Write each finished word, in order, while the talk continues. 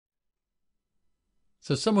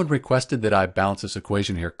So someone requested that I balance this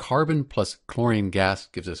equation here. Carbon plus chlorine gas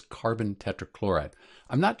gives us carbon tetrachloride.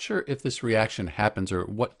 I'm not sure if this reaction happens or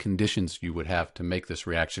what conditions you would have to make this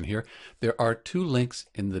reaction here. There are two links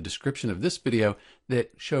in the description of this video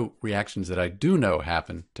that show reactions that I do know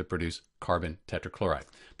happen to produce carbon tetrachloride.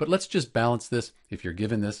 But let's just balance this. If you're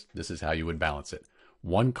given this, this is how you would balance it.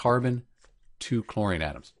 1 carbon, 2 chlorine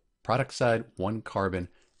atoms. Product side, 1 carbon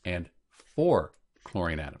and 4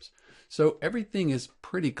 chlorine atoms. So everything is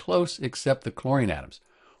pretty close except the chlorine atoms.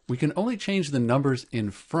 We can only change the numbers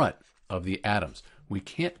in front of the atoms. We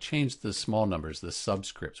can't change the small numbers, the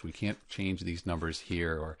subscripts. We can't change these numbers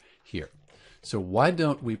here or here. So why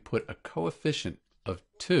don't we put a coefficient of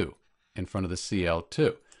 2 in front of the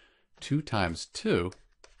Cl2? 2 times 2,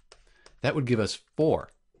 that would give us 4.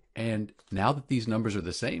 And now that these numbers are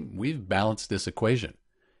the same, we've balanced this equation.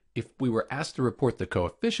 If we were asked to report the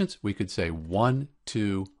coefficients, we could say 1,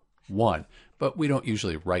 2, 1, but we don't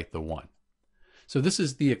usually write the 1. So this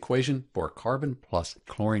is the equation for carbon plus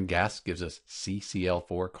chlorine gas gives us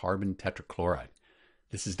CCl4 carbon tetrachloride.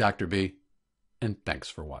 This is Dr. B, and thanks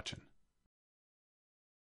for watching.